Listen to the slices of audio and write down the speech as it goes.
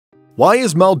Why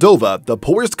is Moldova the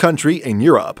poorest country in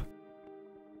Europe?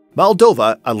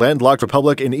 Moldova, a landlocked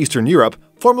republic in Eastern Europe,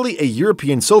 formerly a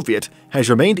European Soviet, has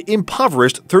remained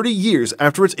impoverished 30 years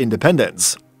after its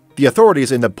independence. The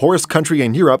authorities in the poorest country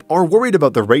in Europe are worried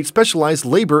about the rate specialized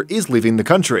labor is leaving the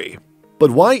country. But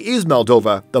why is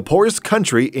Moldova the poorest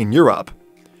country in Europe?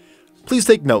 Please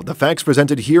take note, the facts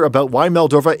presented here about why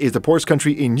Moldova is the poorest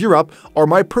country in Europe are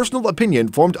my personal opinion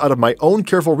formed out of my own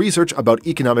careful research about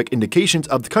economic indications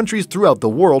of countries throughout the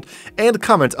world and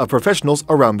comments of professionals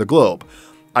around the globe.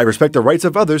 I respect the rights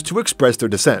of others to express their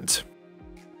dissent.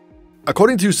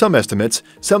 According to some estimates,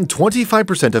 some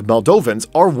 25% of Moldovans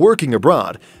are working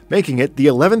abroad, making it the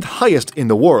 11th highest in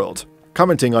the world.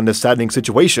 Commenting on this saddening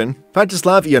situation,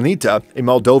 Veaceslav Ionita, a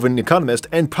Moldovan economist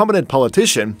and prominent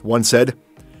politician, once said,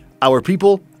 "Our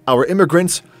people, our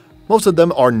immigrants, most of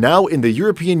them are now in the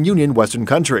European Union Western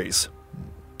countries."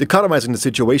 Dichotomizing the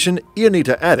situation,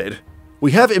 Ionita added,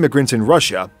 "We have immigrants in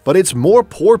Russia, but it's more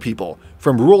poor people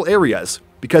from rural areas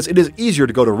because it is easier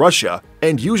to go to Russia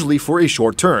and usually for a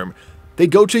short term. They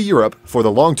go to Europe for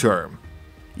the long term."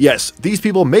 Yes, these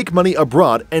people make money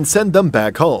abroad and send them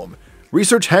back home.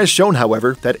 Research has shown,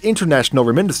 however, that international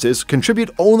remittances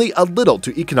contribute only a little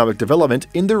to economic development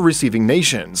in the receiving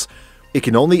nations. It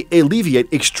can only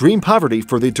alleviate extreme poverty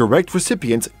for the direct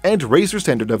recipients and raise their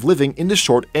standard of living in the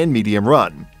short and medium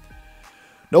run.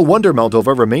 No wonder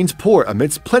Moldova remains poor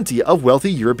amidst plenty of wealthy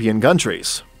European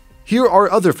countries. Here are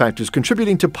other factors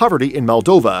contributing to poverty in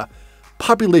Moldova.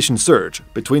 Population surge.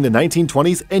 Between the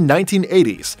 1920s and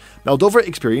 1980s, Moldova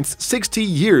experienced 60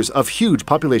 years of huge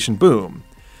population boom.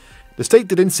 The state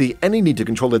didn't see any need to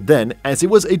control it then, as it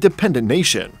was a dependent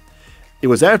nation. It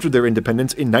was after their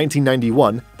independence in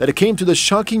 1991 that it came to the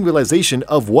shocking realization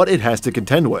of what it has to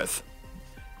contend with.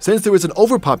 Since there is an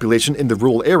overpopulation in the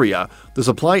rural area, the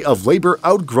supply of labor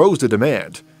outgrows the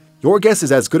demand. Your guess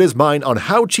is as good as mine on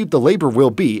how cheap the labor will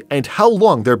be and how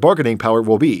long their bargaining power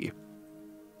will be.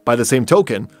 By the same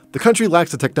token, the country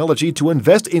lacks the technology to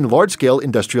invest in large-scale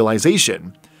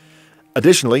industrialization.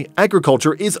 Additionally,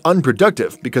 agriculture is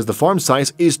unproductive because the farm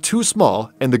size is too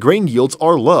small and the grain yields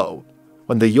are low.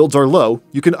 When the yields are low,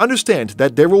 you can understand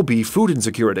that there will be food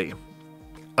insecurity.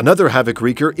 Another havoc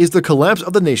wreaker is the collapse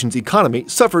of the nation's economy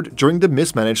suffered during the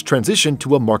mismanaged transition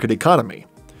to a market economy.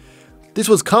 This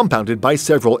was compounded by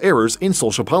several errors in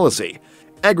social policy.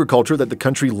 Agriculture that the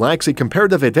country lacks a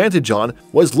comparative advantage on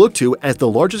was looked to as the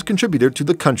largest contributor to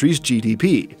the country's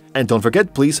GDP. And don't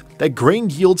forget, please, that grain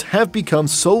yields have become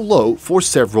so low for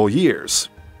several years.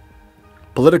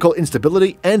 Political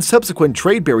instability and subsequent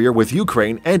trade barrier with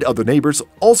Ukraine and other neighbors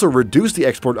also reduce the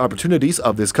export opportunities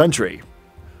of this country.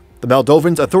 The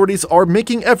Moldovan authorities are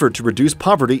making effort to reduce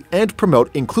poverty and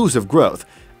promote inclusive growth,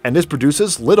 and this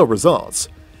produces little results.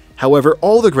 However,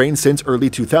 all the grain since early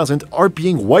 2000 are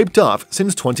being wiped off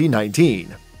since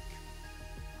 2019.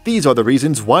 These are the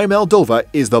reasons why Moldova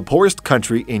is the poorest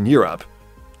country in Europe.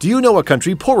 Do you know a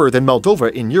country poorer than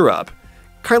Moldova in Europe?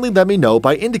 Kindly let me know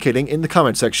by indicating in the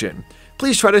comment section.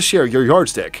 Please try to share your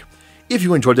yardstick. If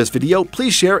you enjoyed this video,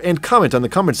 please share and comment on the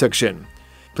comment section.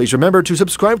 Please remember to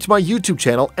subscribe to my YouTube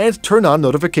channel and turn on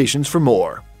notifications for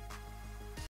more.